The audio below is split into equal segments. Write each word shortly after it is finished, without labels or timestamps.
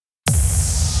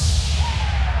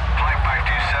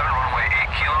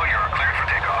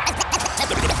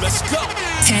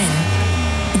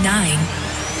9,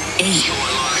 8,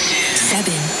 7,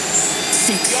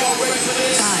 6, 5,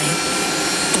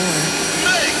 4,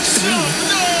 3,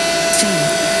 2,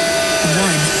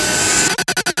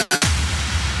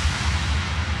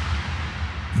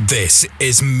 1. This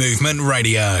is Movement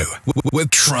Radio with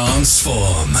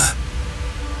Transform.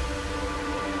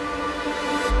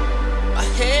 My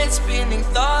head spinning,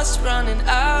 thoughts running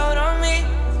out on me.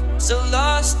 So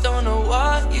lost, don't know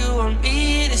what you want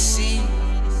me to see.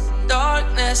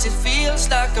 Darkness, it feels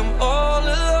like I'm all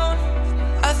alone.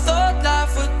 I thought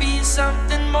life would be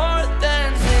something more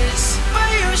than this, but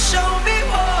you show me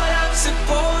what I'm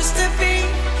supposed to be,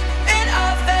 and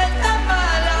I felt that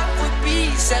my life would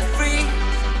be set free.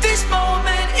 This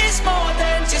moment is more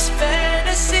than just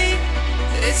fantasy.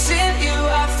 It's in you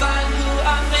I find who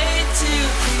I'm made to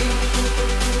be.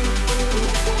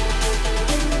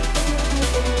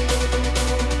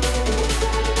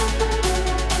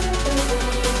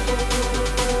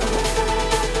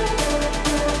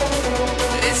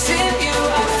 It's in you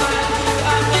I find who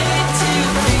I'm made to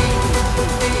be.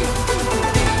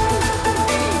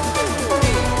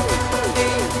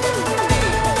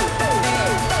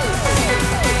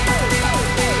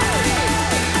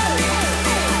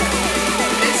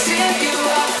 It's in you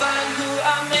I find who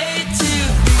I'm made to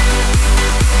be.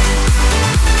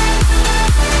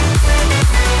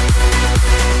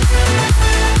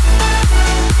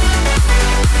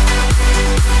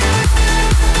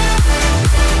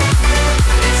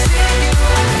 It's in you I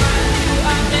find who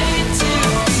I'm made to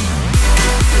be.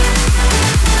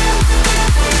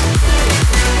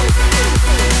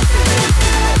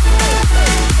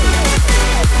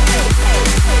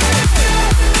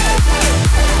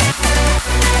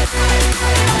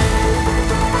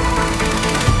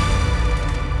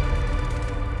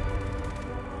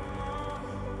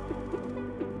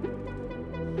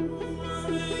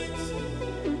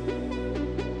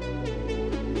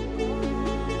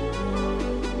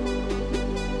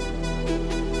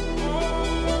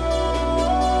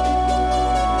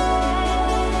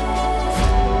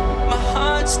 My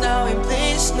heart's now in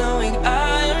place, knowing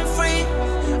I am free.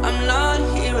 I'm not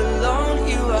here alone,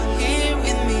 you are here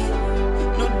with me.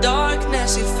 No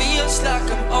darkness, it feels like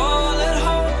I'm all at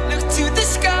home. Look to the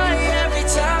sky every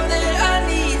time that I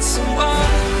need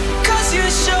someone. Cause you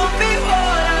show me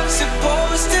what I'm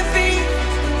supposed to be,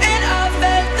 and I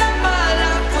felt that my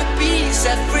life would be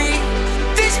set free.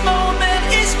 This moment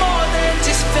is more than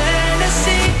just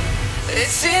fantasy.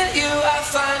 It's in you I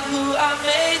find who I'm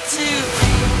made to be.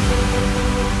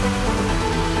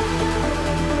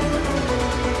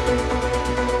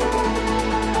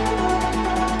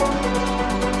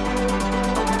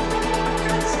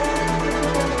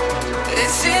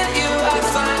 It's in you I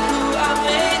find who I'm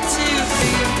made to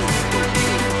be.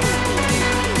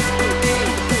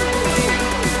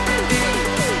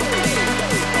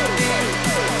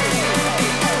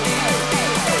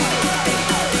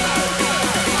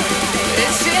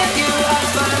 It's in you I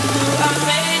find who I'm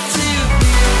made to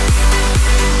be.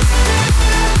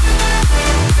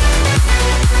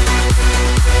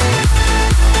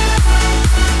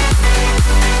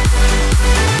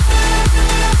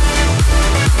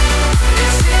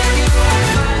 It's in you I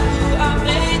find who I'm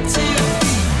made to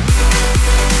be.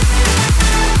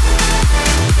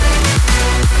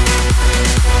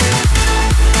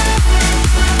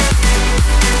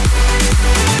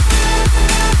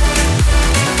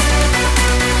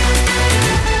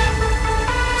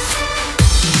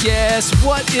 Yes,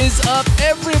 what is up,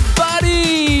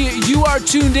 everybody? You are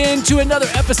tuned in to another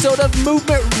episode of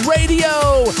Movement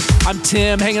Radio. I'm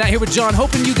Tim, hanging out here with John,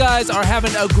 hoping you guys are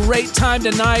having a great time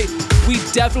tonight. We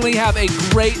definitely have a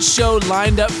great show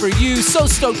lined up for you. So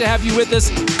stoked to have you with us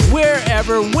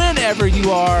wherever, whenever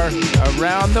you are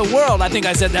around the world. I think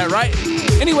I said that right.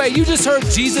 Anyway, you just heard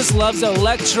Jesus Loves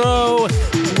Electro.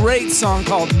 Great song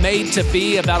called Made to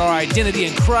Be, about our identity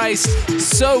in Christ.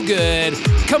 So good.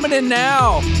 Coming in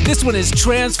now, this one is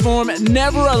Transform,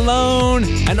 Never Alone,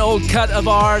 an old cut of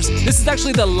ours. This is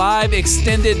actually the live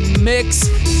extended mix.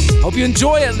 Hope you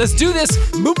enjoy it. Let's do this.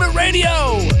 Movement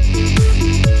Radio.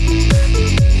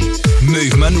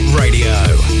 Movement Radio.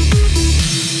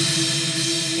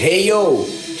 Hey yo,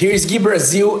 here's Gui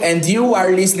Brazil and you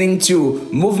are listening to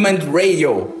Movement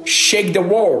Radio. Shake the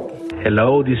world.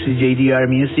 Hello, this is JDR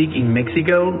Music in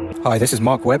Mexico. Hi, this is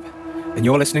Mark Webb, and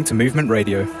you're listening to Movement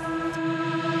Radio.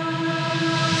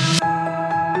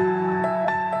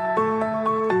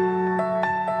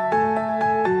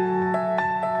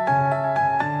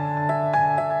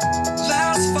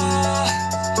 Last fall,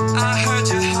 I heard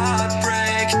your heart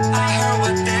break. I heard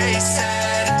what they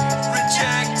said.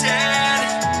 Rejected,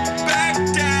 back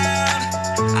down.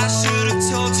 I should have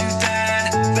told you then,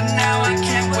 but now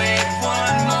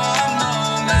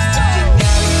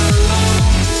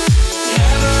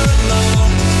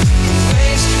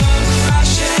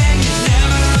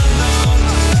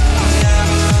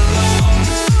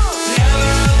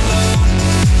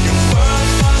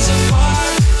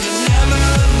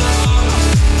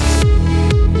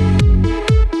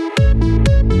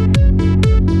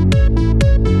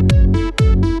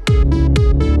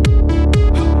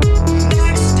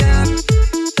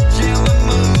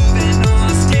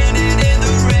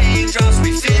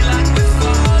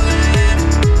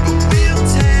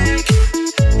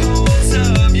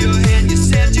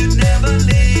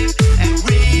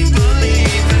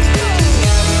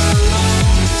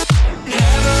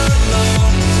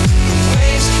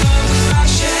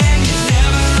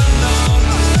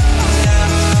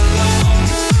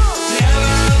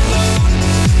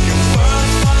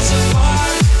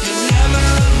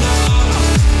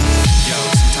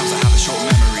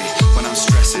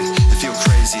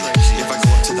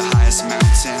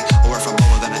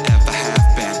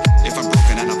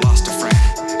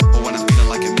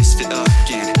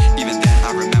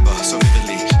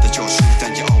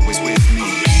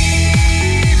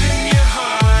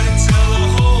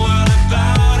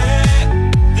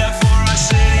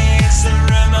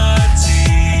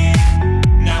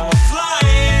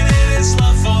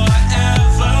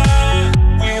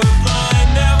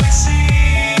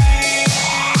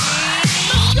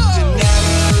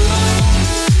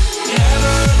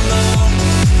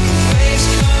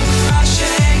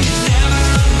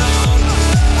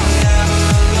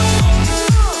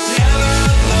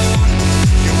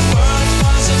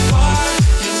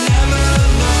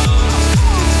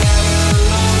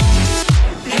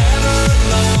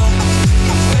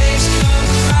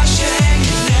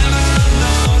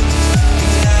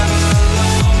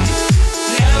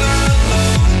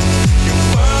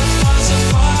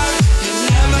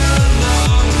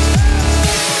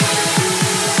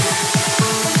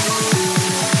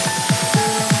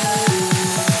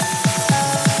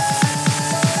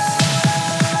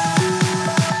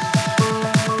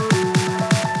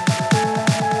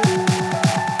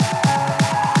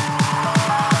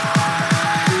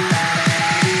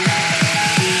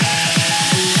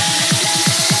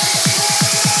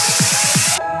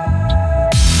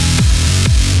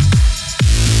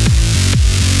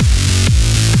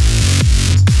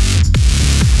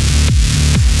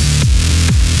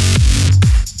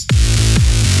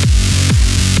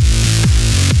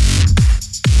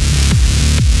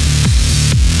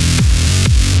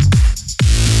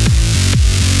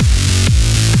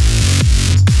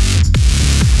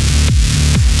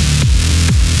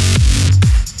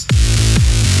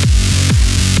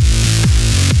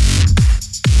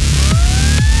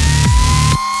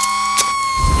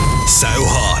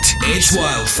It's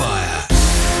Wildfire.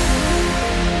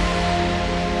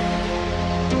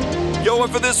 Yo,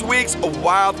 and for this week's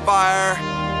Wildfire,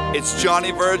 it's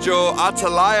Johnny Virgil,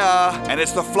 Atalaya, and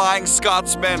it's the Flying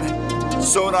Scotsman,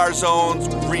 Sonar Zone's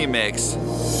remix.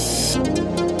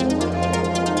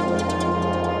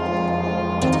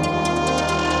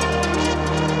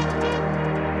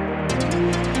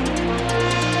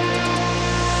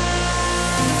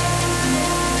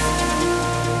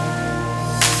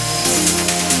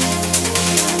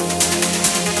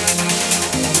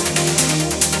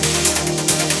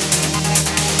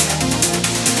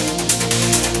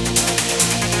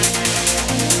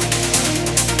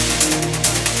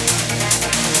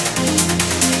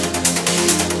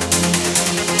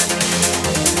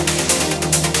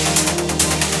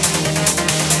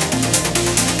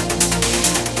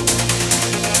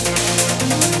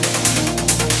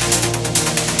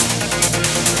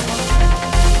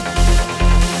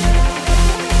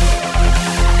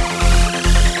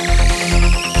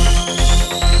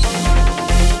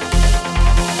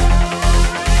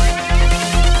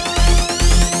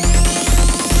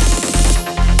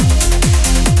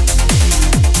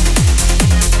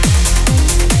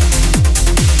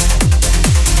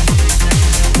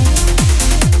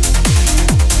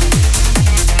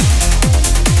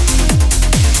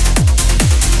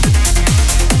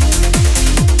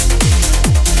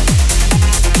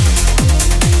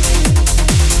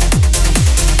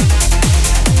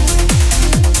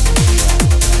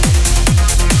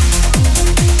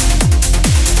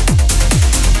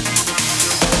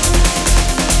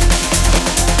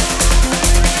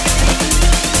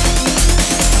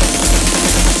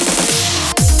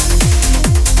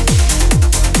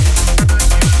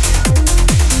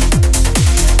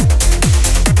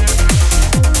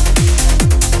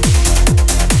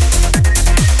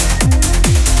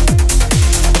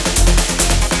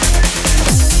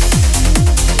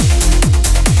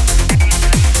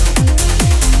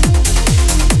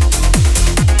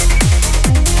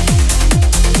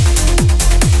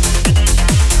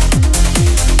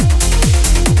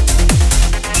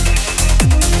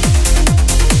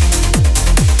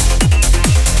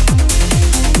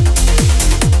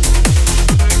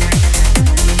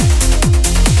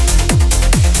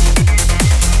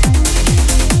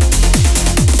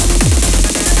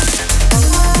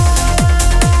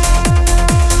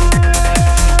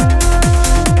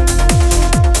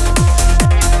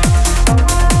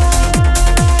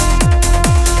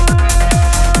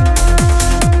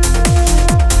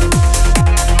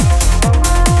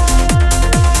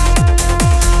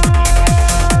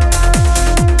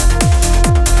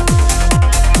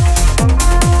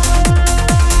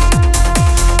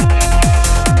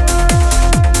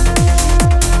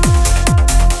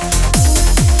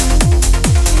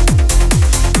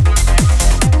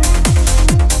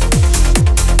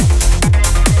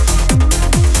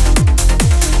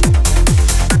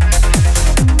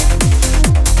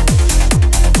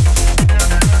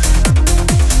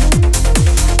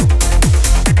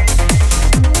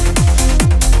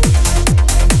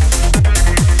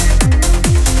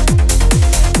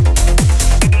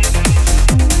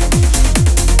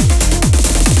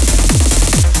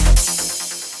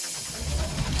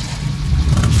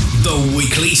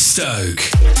 Stoke.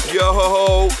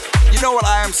 Yo, you know what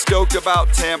I am stoked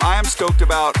about, Tim? I am stoked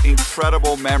about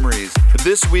incredible memories.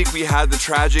 This week we had the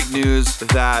tragic news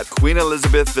that Queen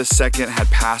Elizabeth II had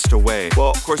passed away.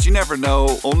 Well, of course, you never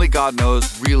know. Only God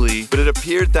knows, really. But it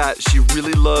appeared that she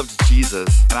really loved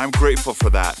Jesus, and I'm grateful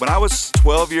for that. When I was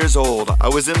 12 years old, I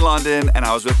was in London, and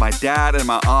I was with my dad and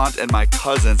my aunt and my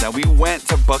cousins, and we went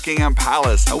to Buckingham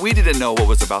Palace. Now, we didn't know what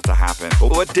was about to happen. But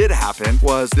what did happen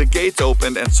was the gates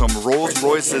opened, and some Rolls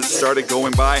Royces started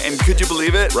going by, and could you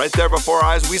believe it? Right there before our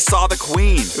eyes, we saw the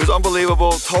Queen. It was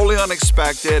unbelievable, totally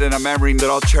unexpected, and a memory that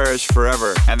I'll cherish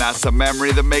forever. And that's a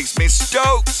memory that makes me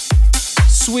stoked.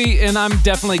 Sweet, and I'm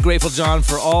definitely grateful, John,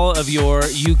 for all of your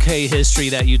UK history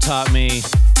that you taught me.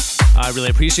 I really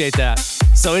appreciate that.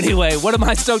 So anyway, what am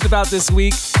I stoked about this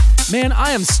week? Man,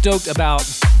 I am stoked about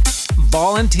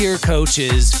volunteer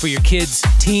coaches for your kids'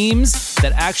 teams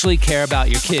that actually care about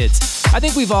your kids. I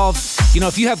think we've all,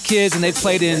 if you have kids and they've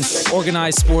played in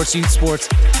organized sports, youth sports,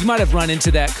 you might have run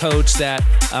into that coach that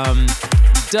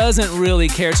doesn't really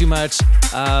care too much,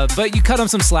 but you cut them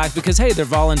some slack because, hey, they're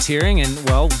volunteering and,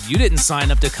 well, you didn't sign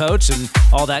up to coach and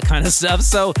all that kind of stuff.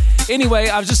 So anyway,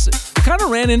 I kind of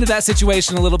ran into that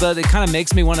situation a little bit. It kind of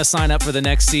makes me want to sign up for the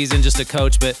next season just to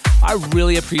coach, but I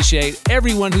really appreciate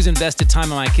everyone who's invested time in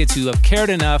my kids who have cared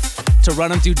enough to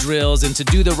run them through drills and to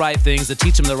do the right things, to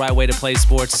teach them the right way to play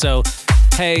sports. So,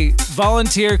 hey,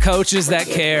 volunteer coaches that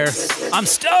care, I'm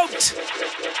stoked!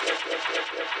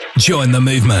 Join the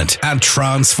movement at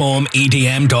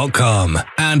transformedm.com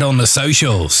and on the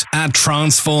socials at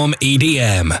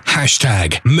transformedm.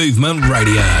 #Movement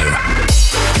Radio.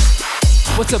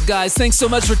 What's up, guys? Thanks so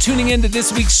much for tuning in to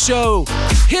this week's show.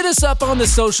 Hit us up on the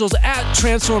socials at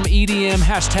TransformEDM,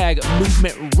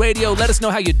 #Movement Radio. Let us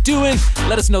know how you're doing.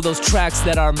 Let us know those tracks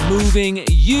that are moving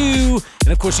you.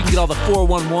 And of course, you can get all the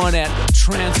 411 at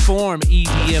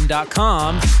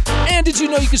transformedm.com. And did you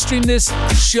know you can stream this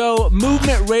show,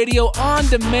 Movement Radio, on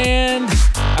demand?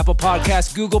 Apple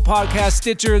Podcasts, Google Podcasts,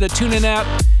 Stitcher, the TuneIn app,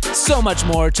 so much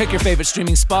more. Check your favorite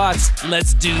streaming spots.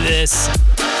 Let's do this.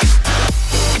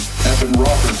 Evan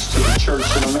Roberts to the church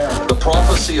in America. The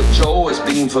prophecy of Joel is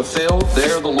being fulfilled.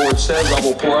 There the Lord says, I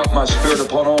will pour out my spirit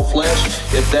upon all flesh.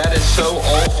 If that is so,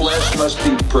 all flesh must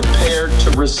be prepared to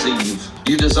receive.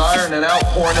 You desire an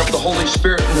outpouring of the Holy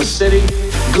Spirit in the city?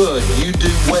 Good, you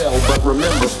do well, but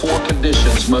remember 4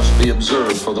 conditions must be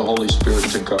observed for the Holy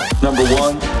Spirit to come. Number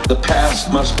 1, the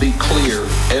past must be clear.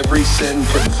 Every sin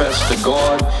confessed to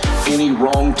God. Any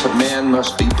wrong to man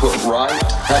must be put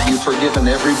right. Have you forgiven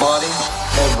everybody?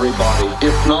 Everybody.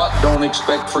 If not, don't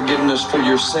expect forgiveness for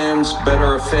your sins.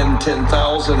 Better offend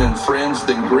 10,000 and friends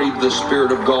than grieve the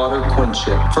Spirit of God or quench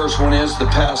it. First one is the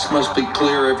past must be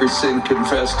clear. Every sin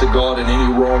confessed to God, and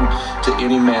any wrong to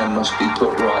any man must be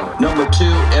put right. Number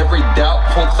 2, every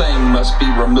doubtful thing must be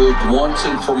removed once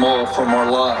and for all from our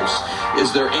lives.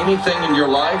 Is there anything in your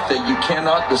life that you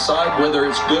cannot decide whether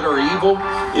it's good or evil?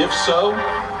 If so,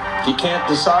 you can't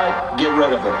decide, get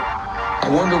rid of it. I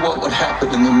wonder what would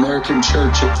happen in the American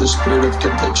church if the spirit of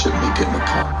conviction began to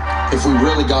come. If we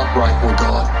really got right with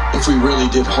God. If we really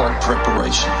did heart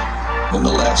preparation. And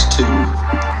the last 2,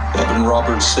 Evan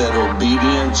Roberts said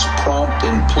obedience, prompt,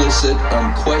 implicit,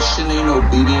 unquestioning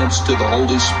obedience to the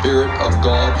Holy Spirit of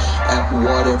God at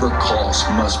whatever cost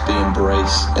must be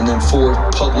embraced. And then 4,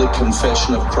 public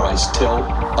confession of Christ. Tell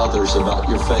others about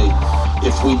your faith.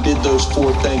 If we did those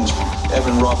 4 things,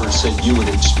 Evan Roberts said you would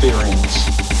experience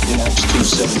in Acts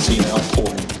 2:17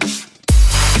 outpouring.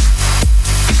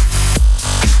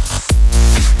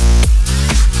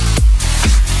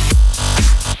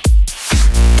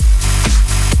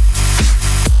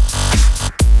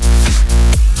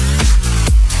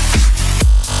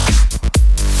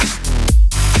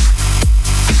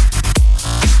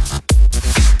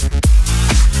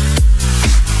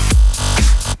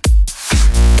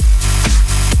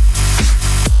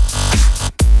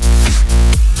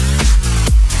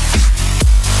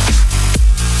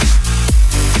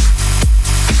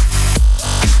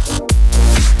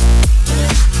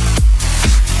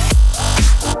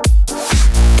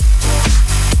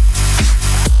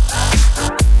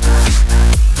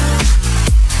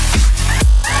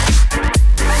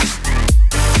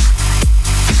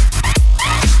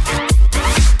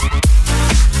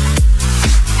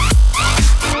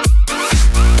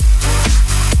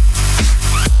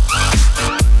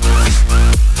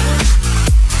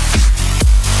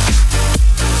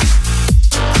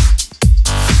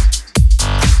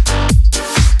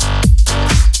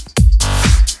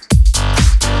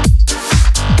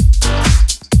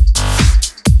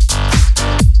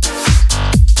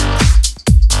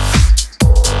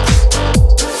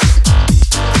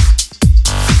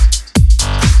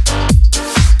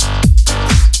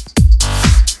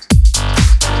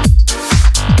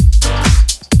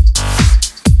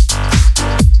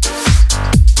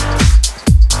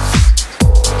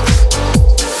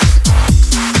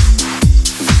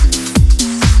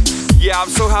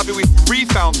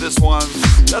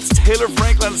 Taylor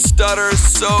Franklin Stutter,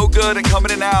 so good and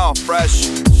coming in now, fresh,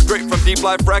 straight from Deep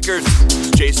Life Records.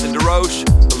 It's Jason DeRoche,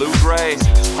 Lou Gray.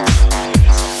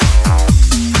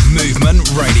 Movement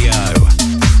Radio.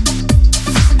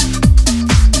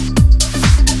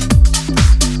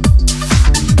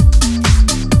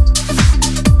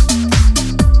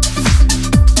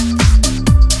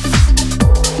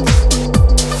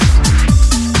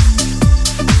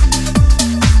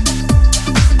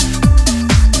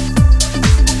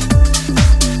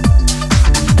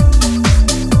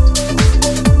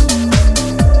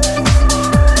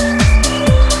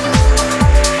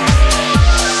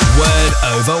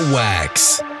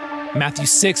 Matthew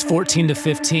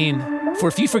 6:14-15. For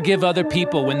if you forgive other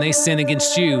people when they sin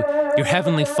against you, your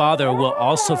heavenly Father will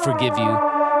also forgive you.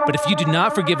 But if you do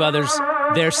not forgive others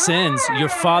their sins, your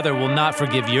Father will not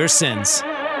forgive your sins.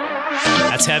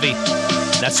 That's heavy.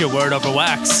 That's your word over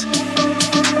wax.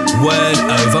 Word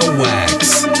over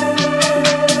wax.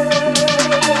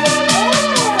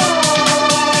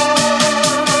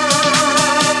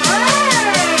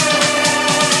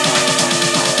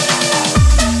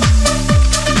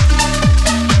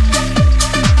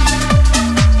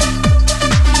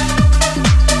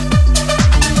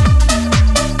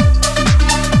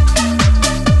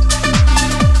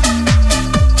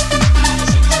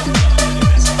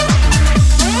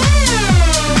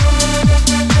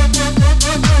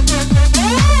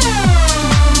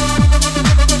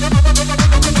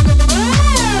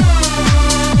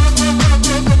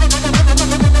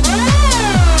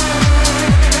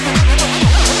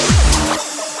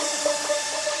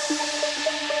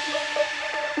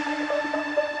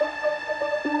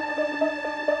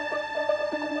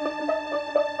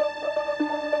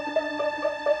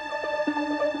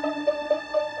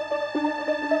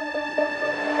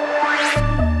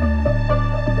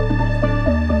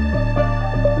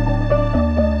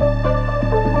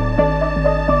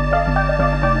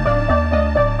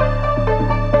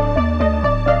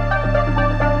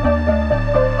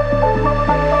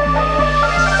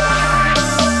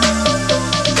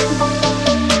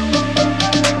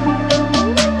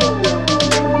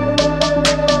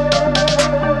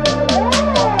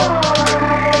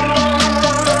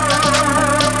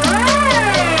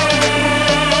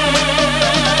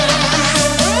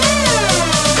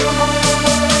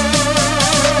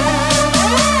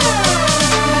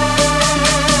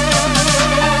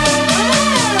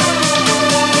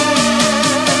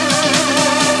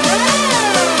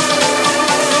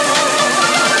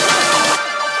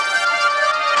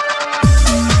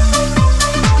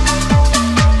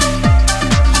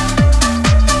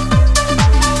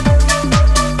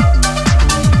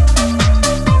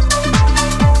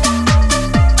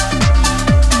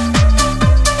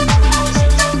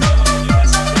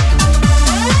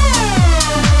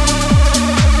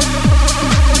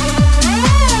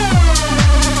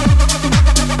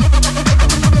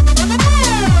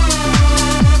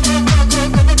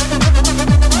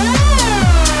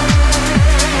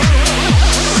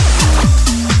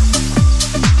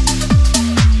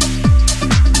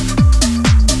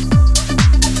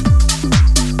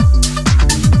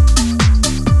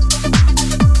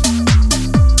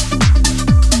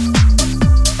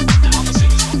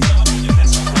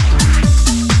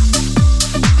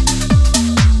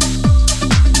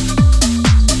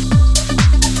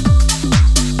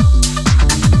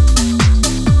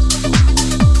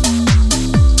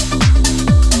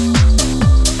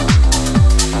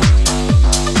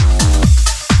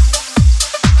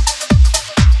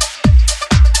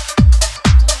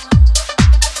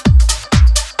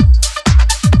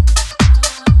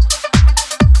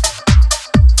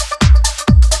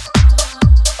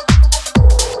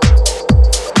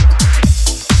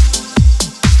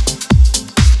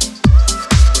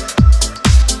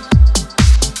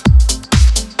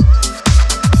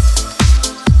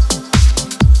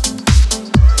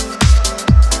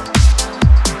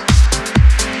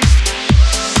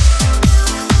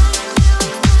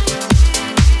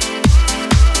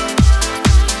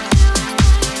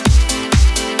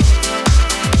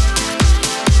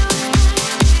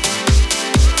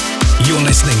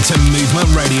 to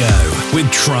Movement Radio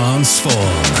with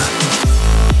Transform.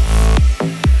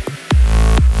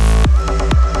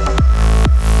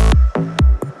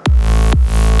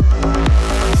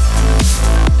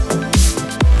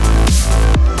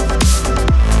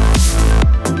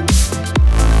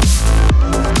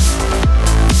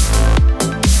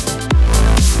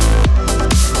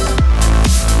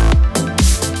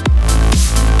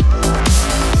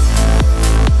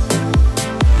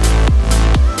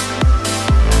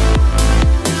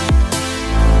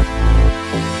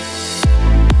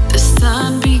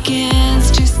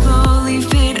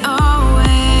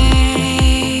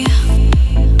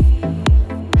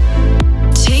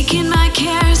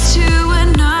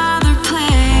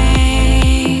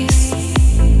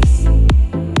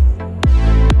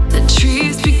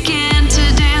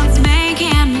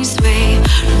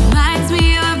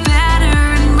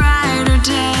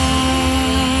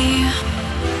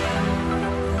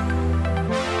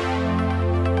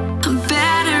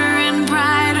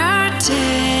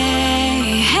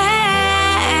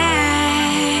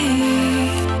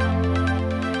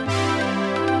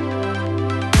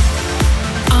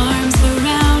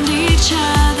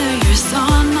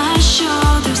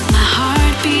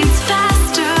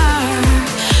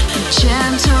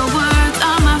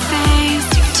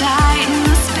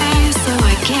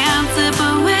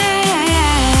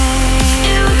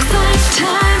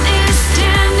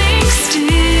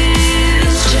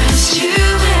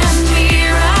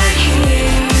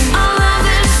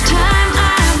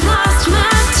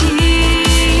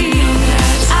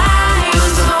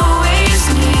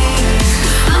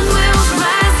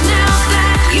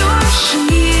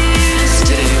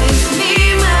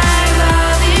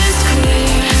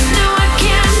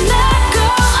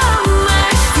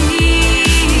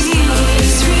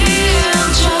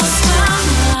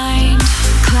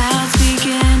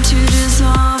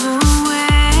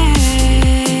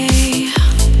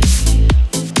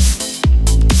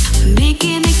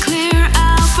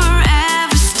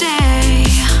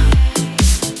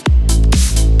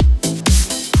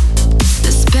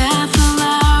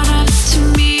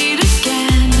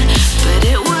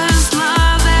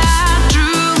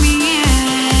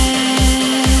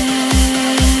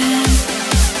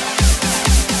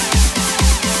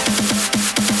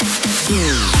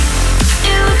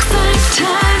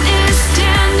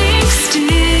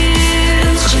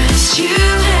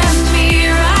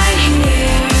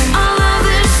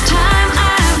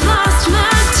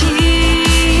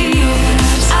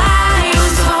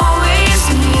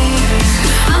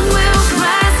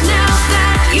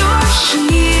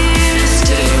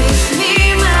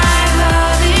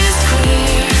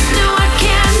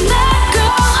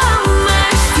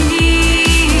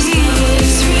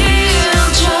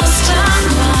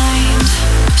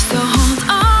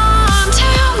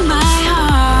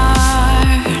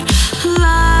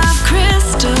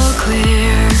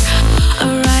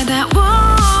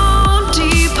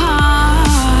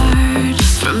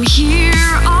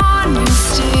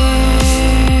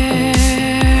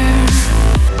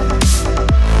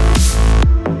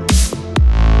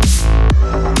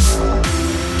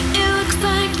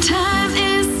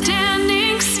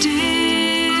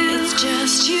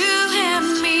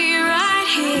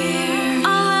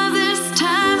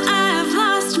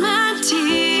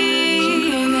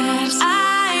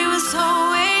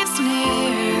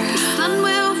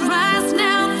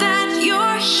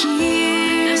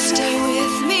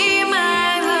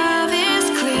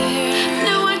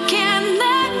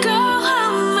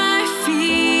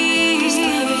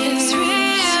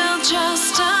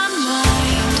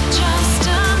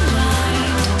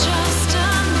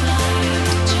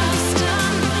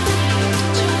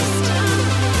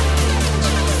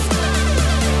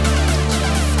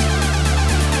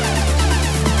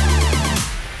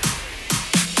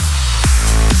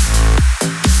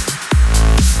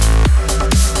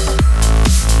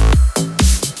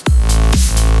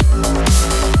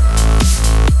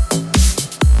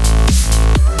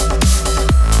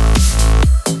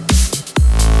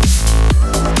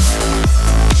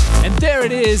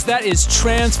 That is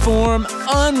Transform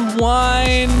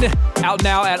Unwind, out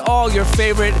now at all your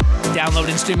favorite download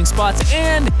and streaming spots,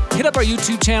 and hit up our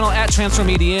YouTube channel at Transform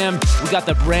EDM. We got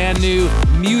the brand new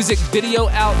music video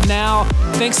out now.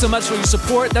 Thanks so much for your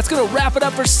support. That's going to wrap it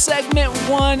up for segment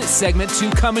 1. Segment 2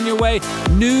 coming your way.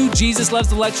 New Jesus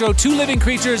Loves Electro, 2 Living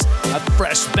Creatures, a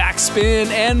fresh backspin,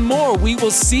 and more. We will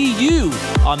see you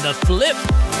on the flip.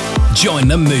 Join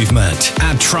the movement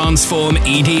at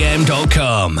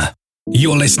transformedm.com.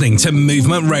 You're listening to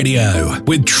Movement Radio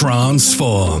with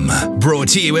Transform. Brought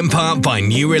to you in part by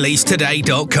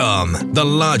NewReleaseToday.com, the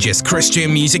largest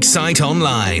Christian music site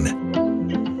online.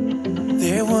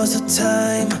 There was a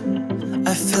time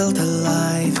I felt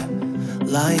alive,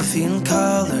 life in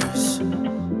colors,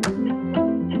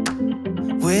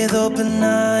 with open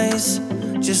eyes,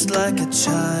 just like a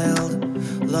child,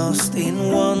 lost in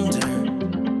wonder.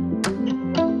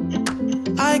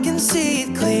 I can see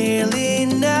it clearly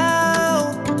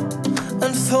now,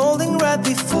 unfolding right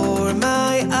before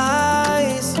my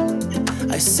eyes.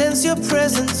 I sense your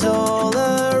presence all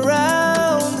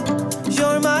around.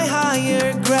 You're my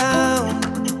higher ground.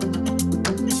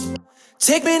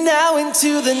 Take me now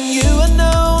into the new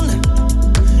unknown.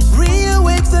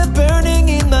 Reawake the burning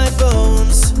in my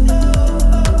bones.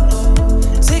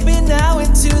 Take me now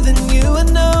into the new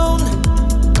unknown.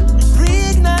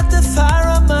 Reignite the fire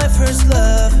of my first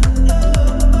love.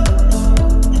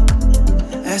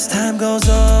 As time goes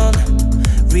on,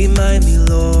 remind me,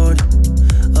 Lord,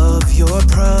 of your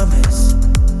promise.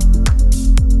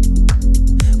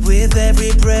 With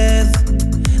every breath,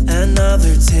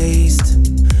 another taste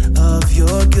of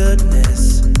your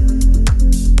goodness.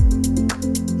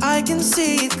 I can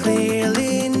see it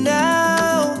clearly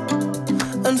now,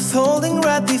 unfolding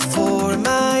right before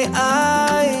my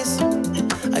eyes.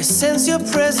 I sense your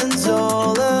presence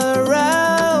all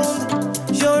around.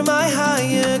 You're my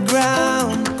higher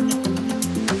ground.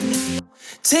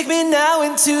 Take me now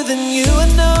into the new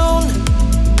unknown.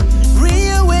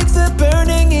 Reawake the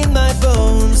burning in my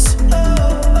bones.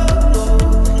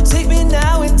 Take me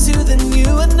now into the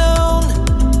new unknown.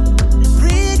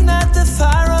 Reignite the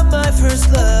fire of my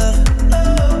first love.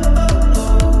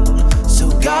 So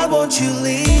God, won't you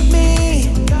lead me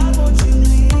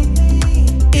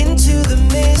into the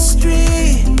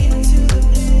mystery?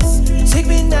 Take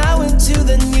me now into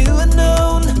the new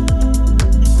unknown.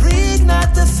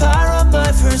 Reignite the fire of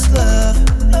my first love.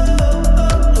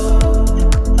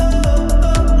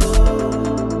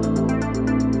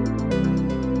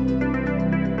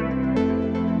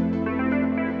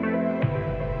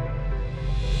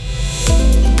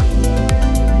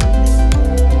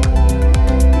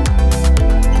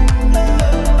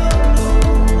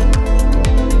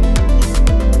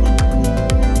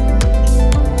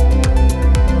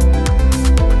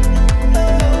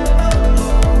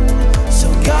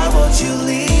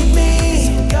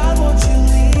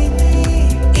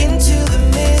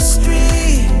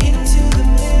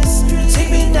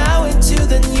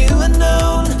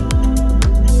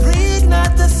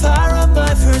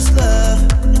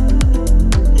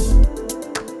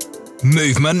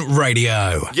 Movement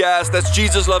Radio. Yes, that's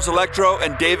Jesus Loves Electro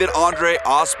and David Andre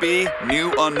Osby,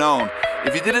 New Unknown.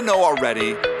 If you didn't know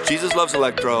already, Jesus Loves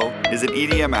Electro is an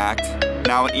EDM act,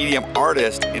 now an EDM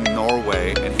artist in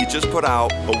Norway, and he just put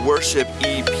out a worship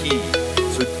EP.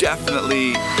 So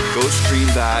definitely go stream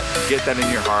that, get that in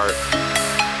your heart.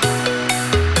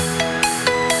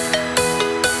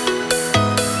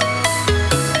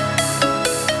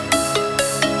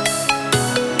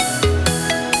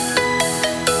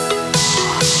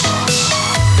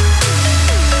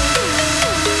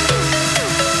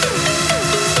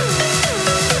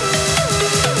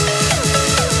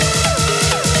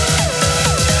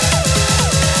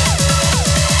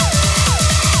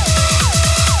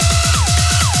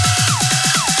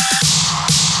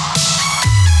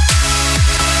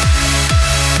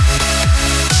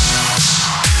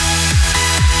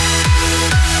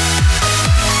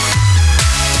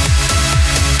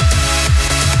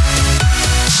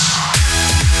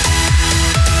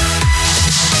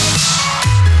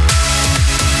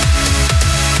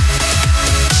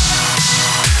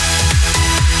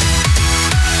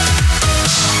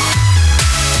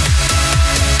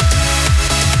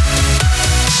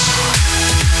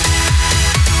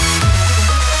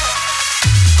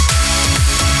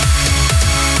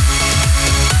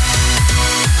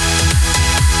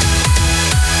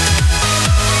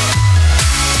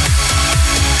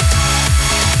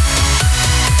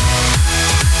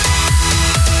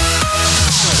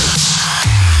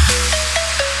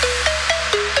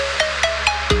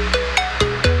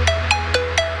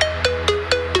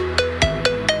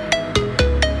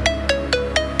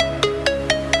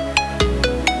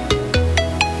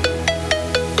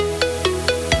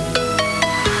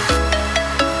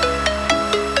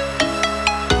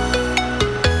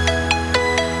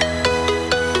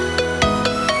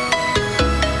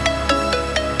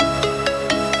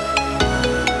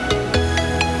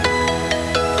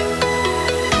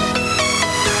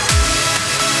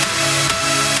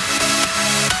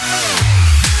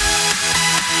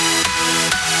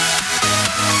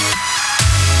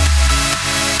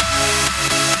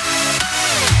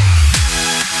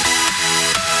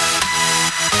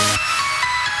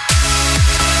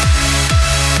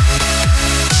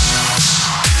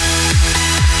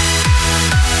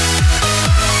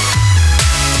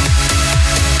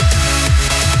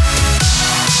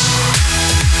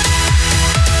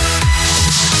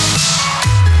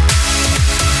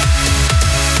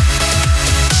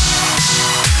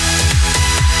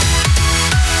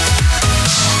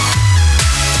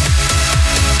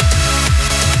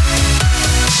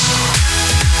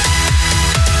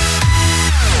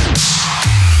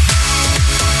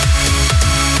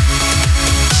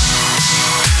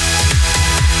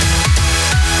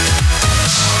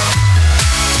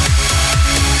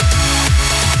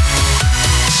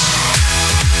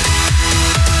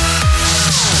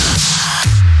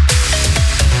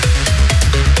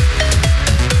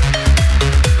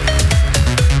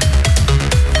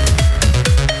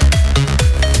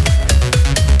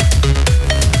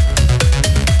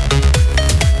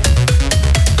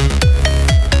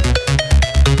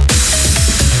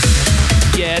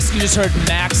 just heard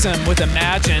Maxim with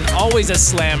Imagine, always a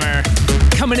slammer.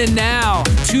 Coming in now,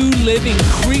 Two Living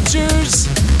Creatures.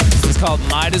 This is called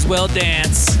Might As Well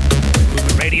Dance.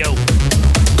 Movement Radio.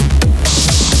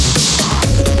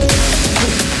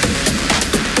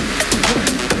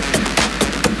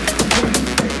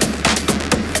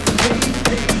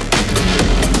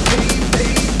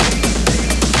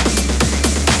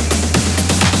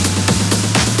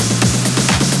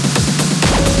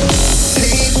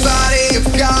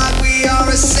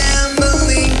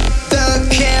 Assembling, the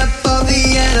camp of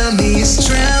the enemy is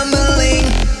trembling.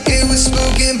 It was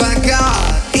spoken by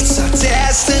God, it's our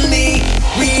destiny.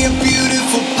 We are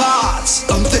beautiful parts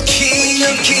of the King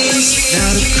of Kings. Now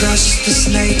to crush the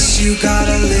snakes, you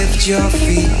gotta lift your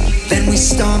feet. Then we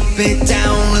stomp it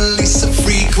down, release a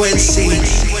frequency.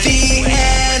 The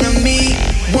enemy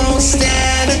won't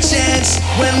stand a chance.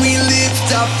 When we lift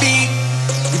our feet,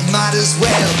 we might as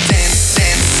well dance.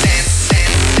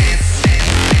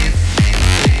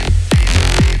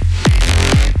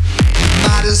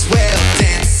 Might as well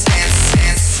dance, dance,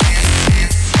 dance, dance,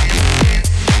 dance,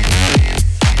 dance.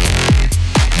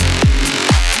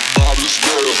 Might as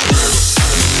well dance.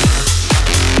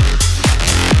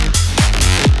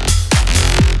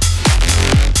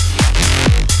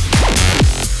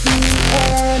 The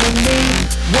enemy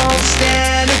won't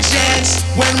stand a chance.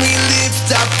 When we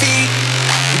lift our feet,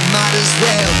 we might as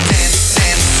well dance,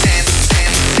 dance, dance,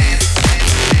 dance, dance.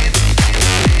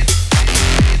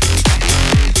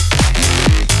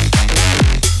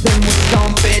 Then we'll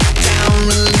stomp it down,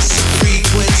 release a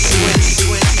frequency.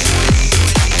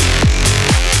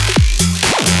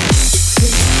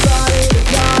 Body to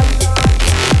God.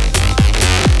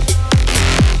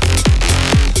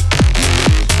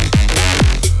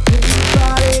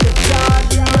 Body to God.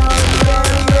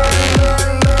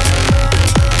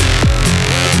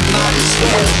 Might as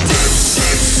well dance,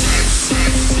 dance, dance.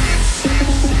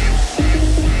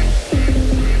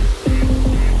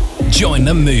 Join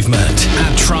the movement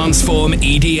at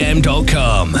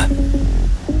transformedm.com.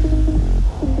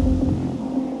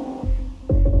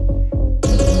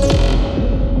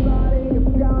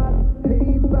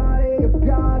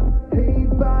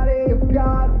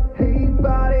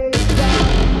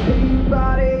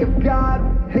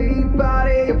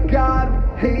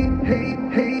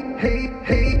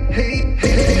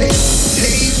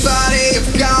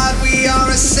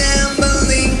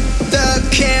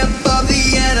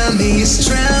 Is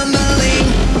trembling.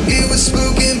 It was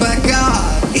spoken by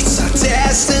God. It's our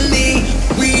destiny.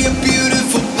 We are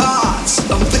beautiful parts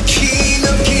of the King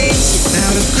of Kings. Now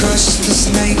to crush the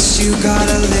snakes, you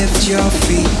gotta lift your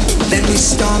feet. Then we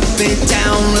stomp it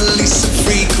down, release a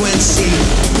frequency.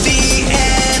 The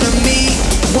enemy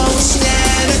won't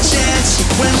stand a chance.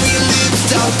 When we lift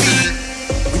our feet,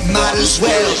 we might as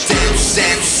well dance,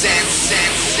 dance, dance,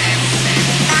 dance, dance.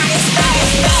 Might as well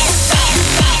dance.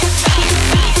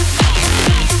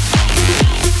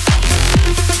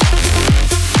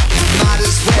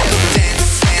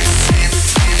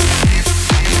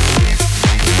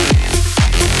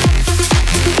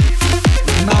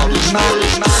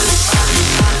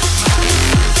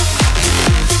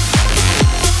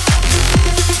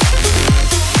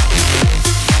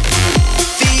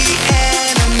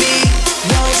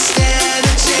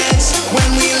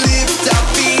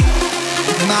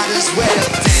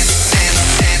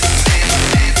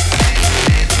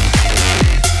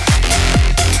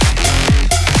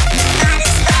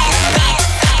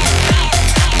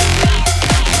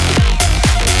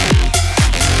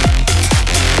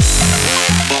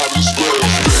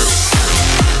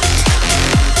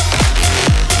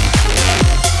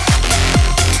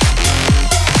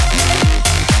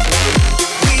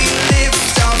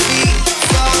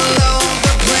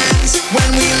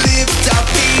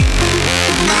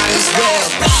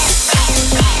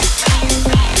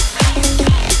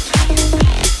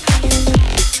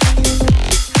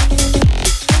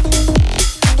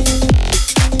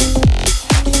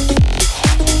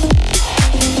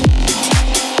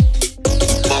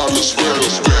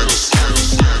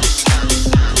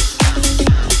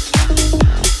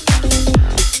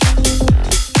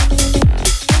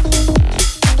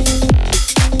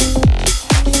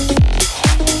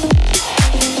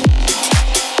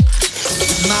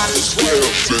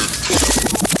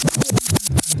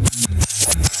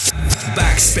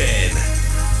 Backspin.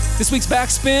 This week's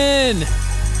Backspin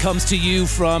comes to you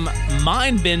from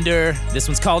Mindbender. This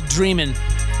one's called Dreamin'.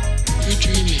 We're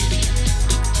dreaming.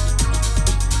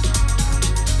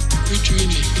 We're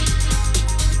dreaming.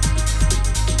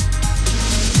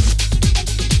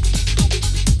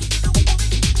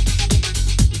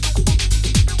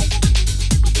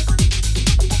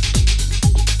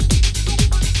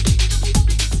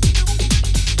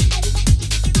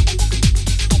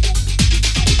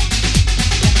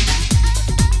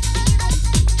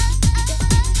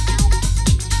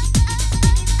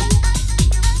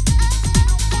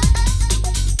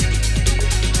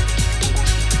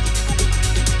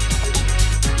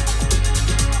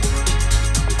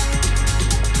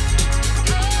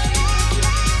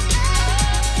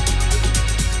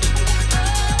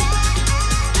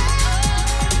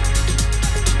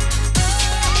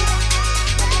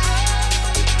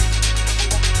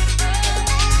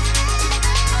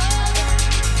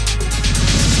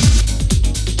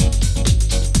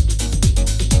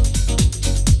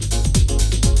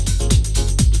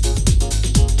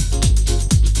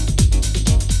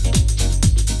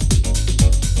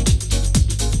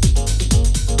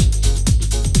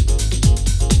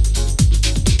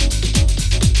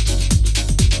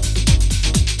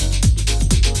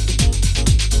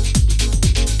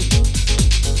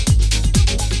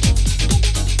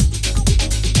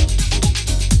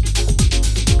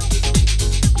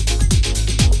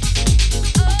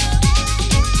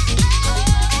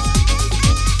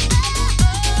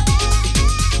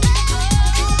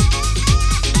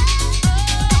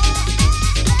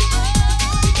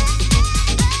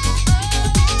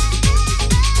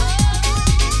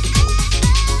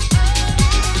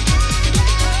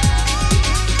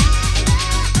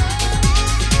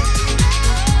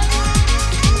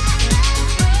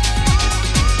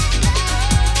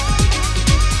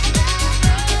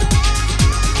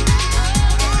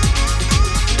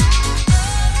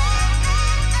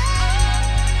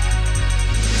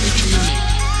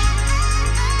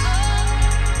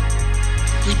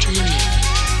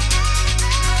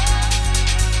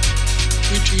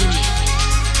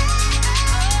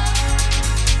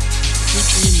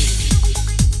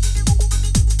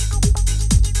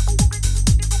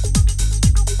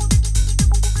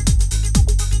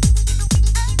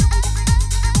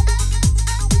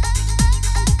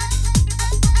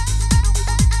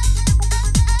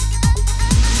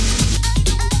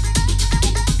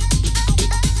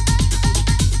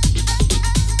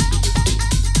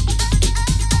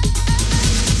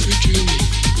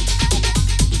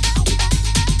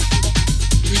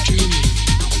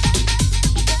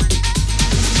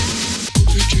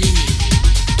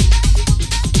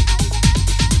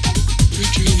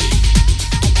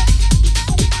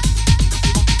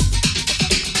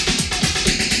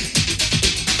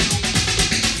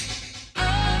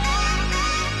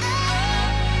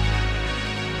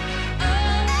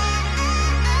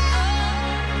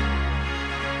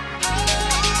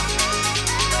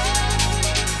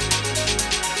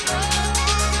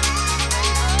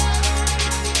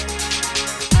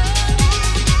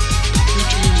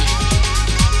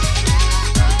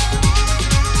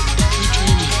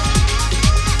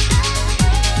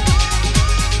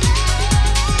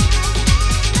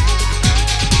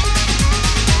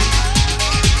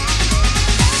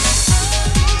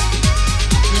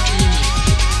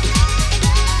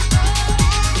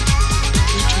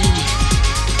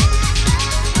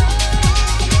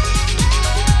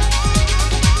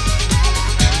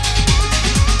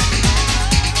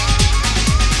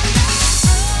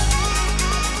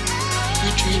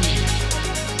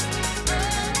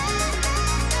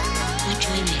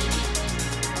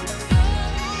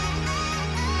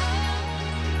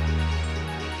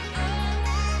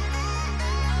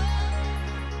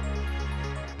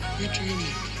 We're dreaming.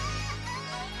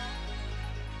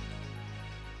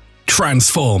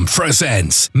 Transform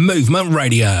presents Movement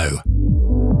Radio.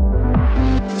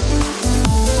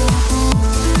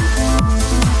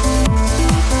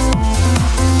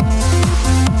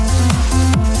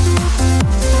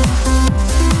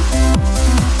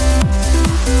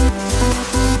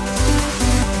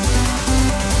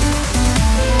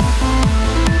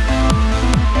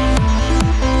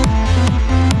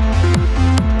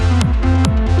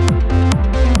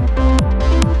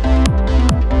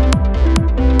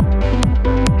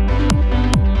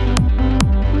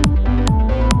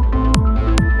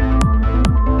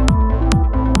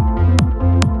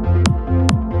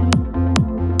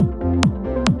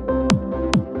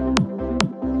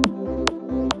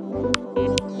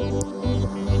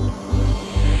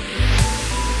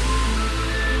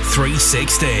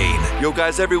 Yo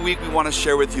guys, every week we want to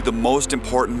share with you the most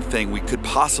important thing we could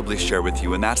possibly share with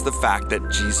you, and that's the fact that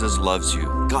Jesus loves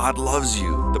you. God loves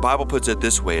you. The Bible puts it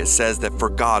this way. It says that for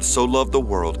God so loved the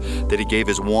world that he gave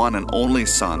his one and only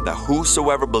Son, that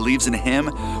whosoever believes in him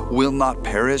will not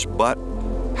perish but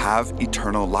have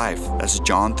eternal life. That's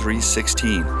John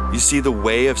 3:16. You see, the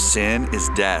way of sin is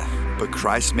death, but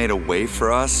Christ made a way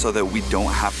for us so that we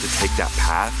don't have to take that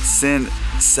path. Sin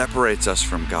separates us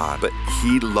from God, but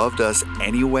he loved us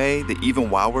anyway, that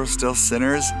even while we're still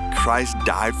sinners, Christ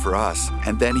died for us,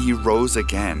 and then he rose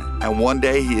again, and one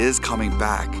day he is coming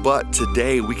back. But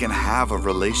today we can have a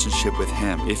relationship with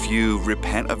him if you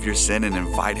repent of your sin and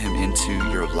invite him into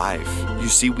your life. You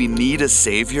see, we need a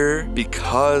savior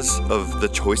because of the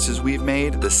choices we've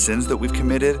made, the sins that we've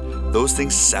committed. Those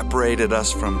things separated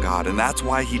us from God, and that's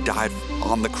why he died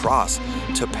on the cross,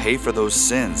 to pay for those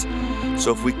sins.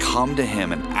 So if we come to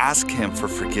him and ask him for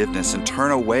forgiveness and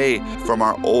turn away from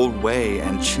our old way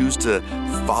and choose to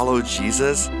follow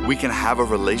Jesus, we can have a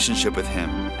relationship with him.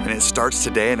 And it starts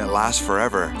today and it lasts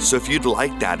forever. So if you'd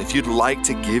like that, if you'd like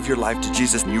to give your life to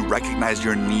Jesus and you recognize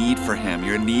your need for him,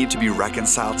 your need to be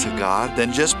reconciled to God,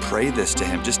 then just pray this to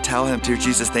him. Just tell him, dear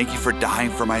Jesus, thank you for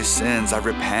dying for my sins. I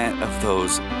repent of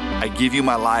those. I give you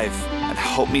my life. And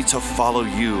help me to follow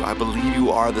you. I believe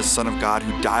you are the Son of God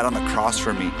who died on the cross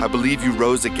for me. I believe you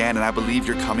rose again, and I believe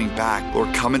you're coming back.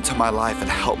 Lord, come into my life and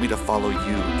help me to follow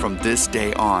you from this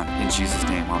day on. In Jesus'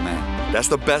 name, amen. That's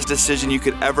the best decision you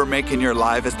could ever make in your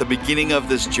life. It's the beginning of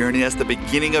this journey. It's the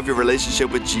beginning of your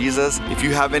relationship with Jesus. If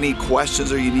you have any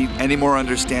questions or you need any more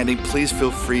understanding, please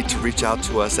feel free to reach out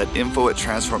to us at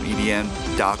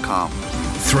info@transformedm.com.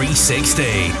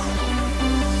 316.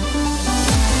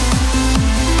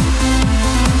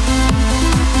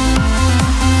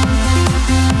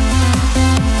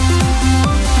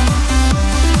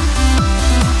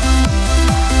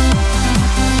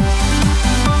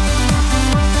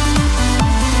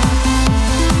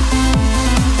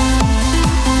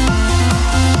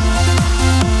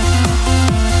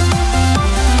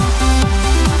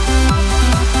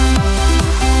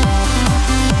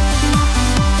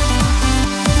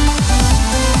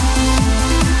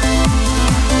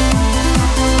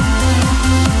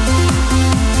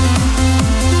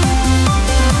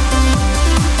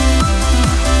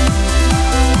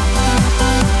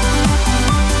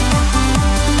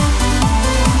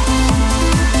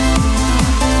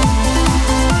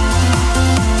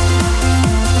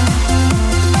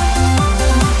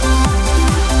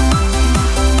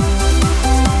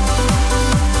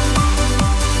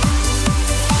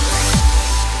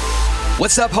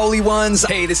 What's up, Holy Ones?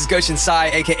 Hey, this is Goshen Sai,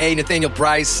 aka Nathaniel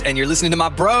Bryce, and you're listening to my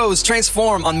bros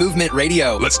Transform on Movement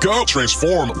Radio. Let's go,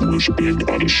 Transform. On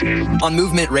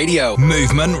Movement Radio.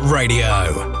 Movement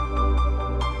Radio.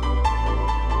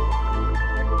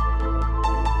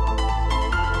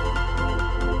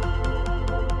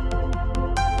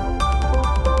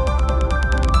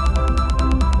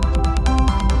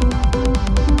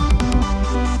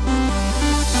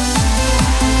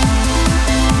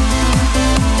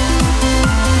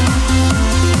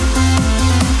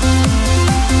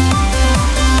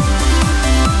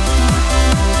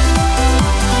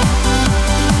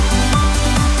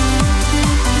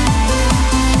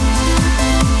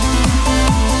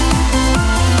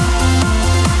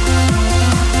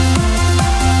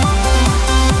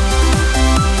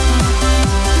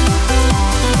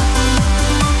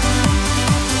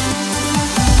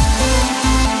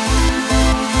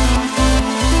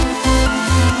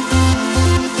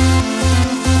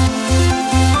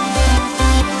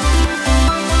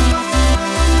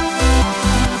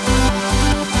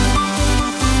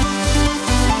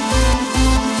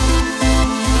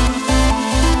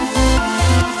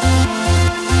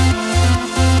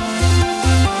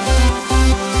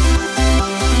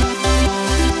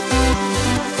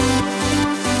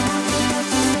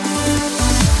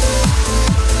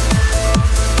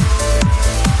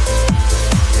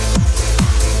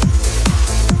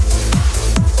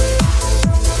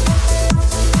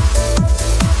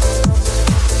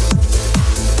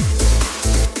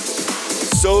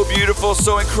 beautiful,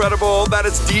 so incredible. That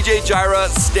is DJ Jireh,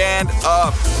 Stand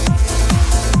Up.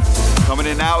 Coming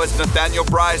in now is Nathaniel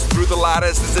Bryce, Through the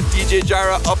Lattice. This is a DJ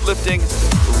Jireh uplifting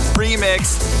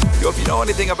remix. Yo, if you know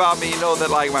anything about me, you know that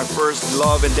like my first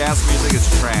love in dance music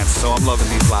is trance, so I'm loving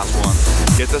these last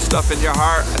ones. Get this stuff in your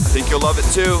heart. I think you'll love it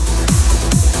too.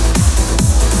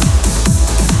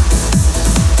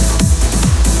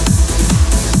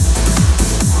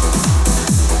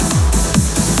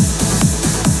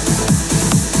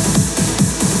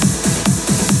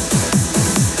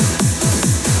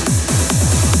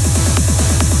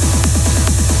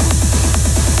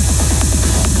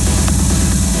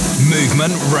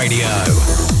 Movement Radio.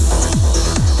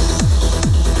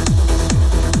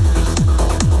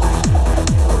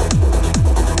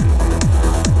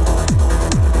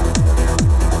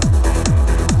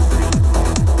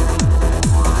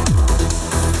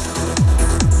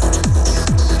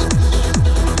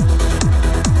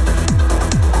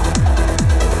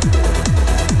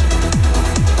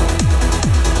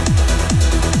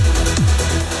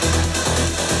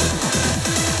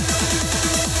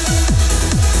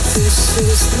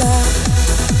 It's not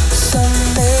some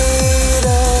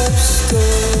made-up story.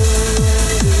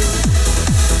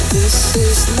 This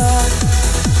is not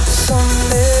some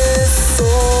myth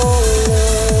or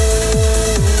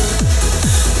lore.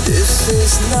 This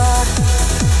is not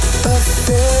a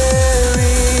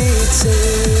fairy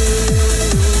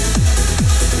tale.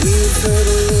 We've heard a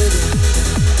little,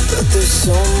 but there's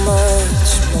so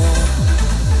much more.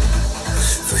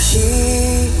 For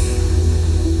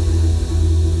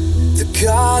the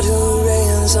God who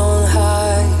reigns on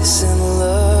high is in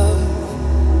love.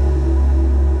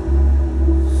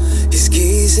 He's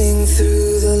gazing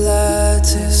through the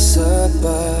lattice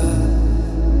above.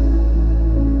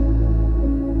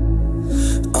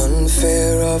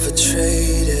 Unfair of a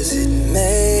trade as it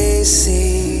may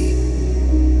seem,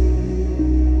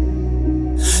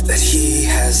 that he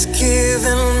has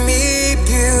given me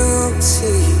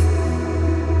beauty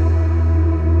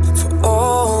for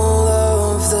all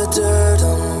of the dirt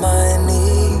on my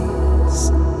knees.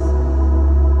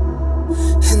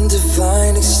 In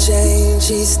divine exchange,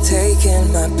 he's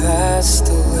taken my past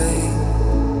away.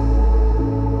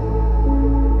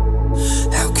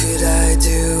 How could I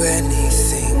do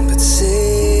anything but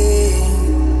sing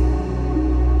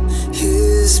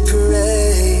his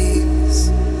praise?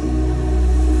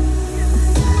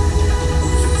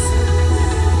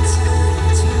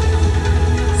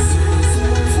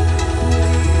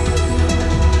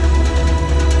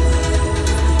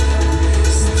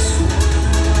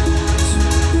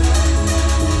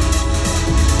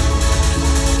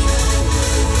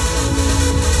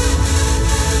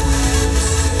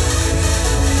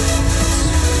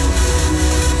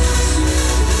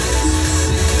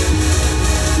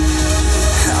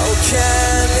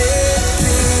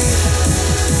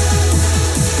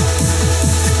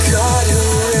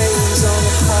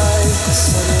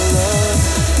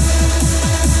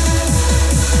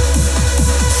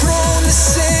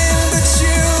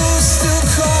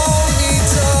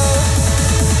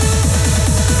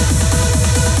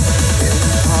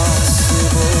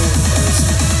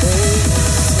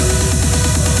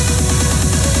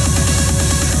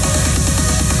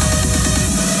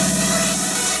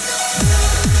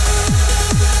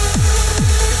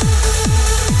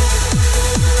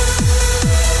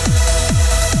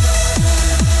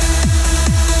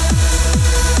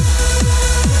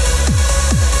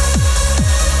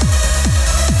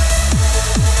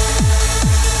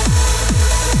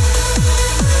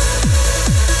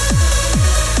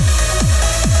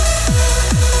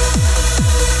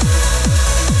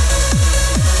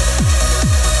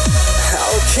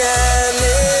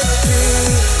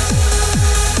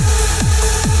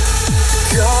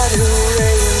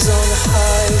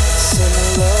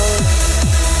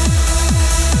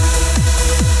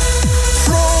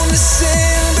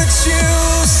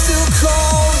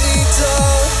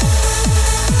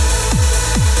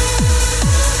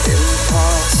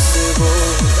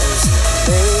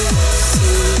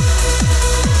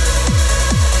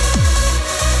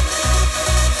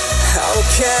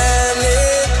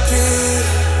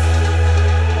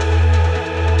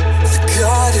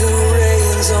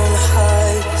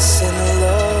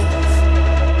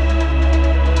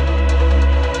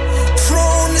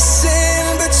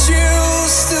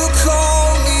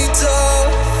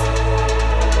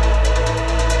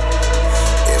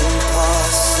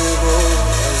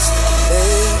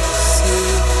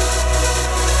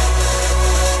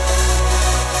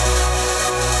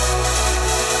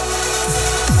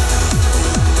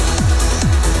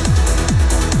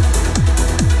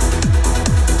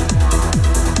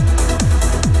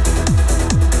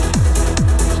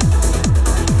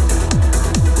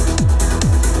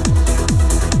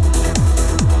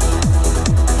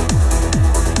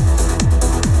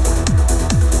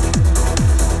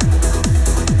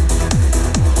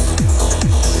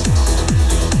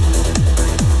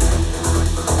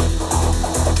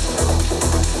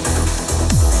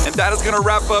 that's going to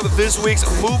wrap up this week's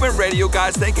Movement Radio.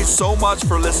 Guys, thank you so much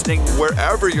for listening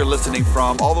wherever you're listening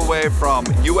from, all the way from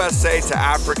USA to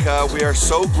Africa. We are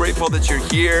so grateful that you're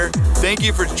here. Thank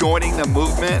you for joining the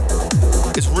movement.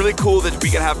 It's really cool that we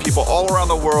can have people all around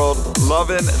the world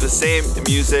loving the same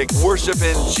music,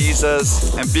 worshiping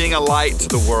Jesus, and being a light to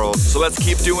the world. So let's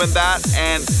keep doing that.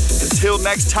 And until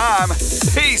next time,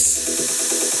 peace.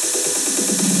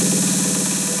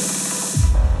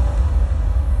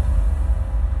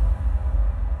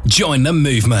 Join the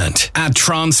movement at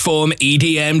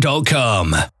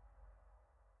transformedm.com.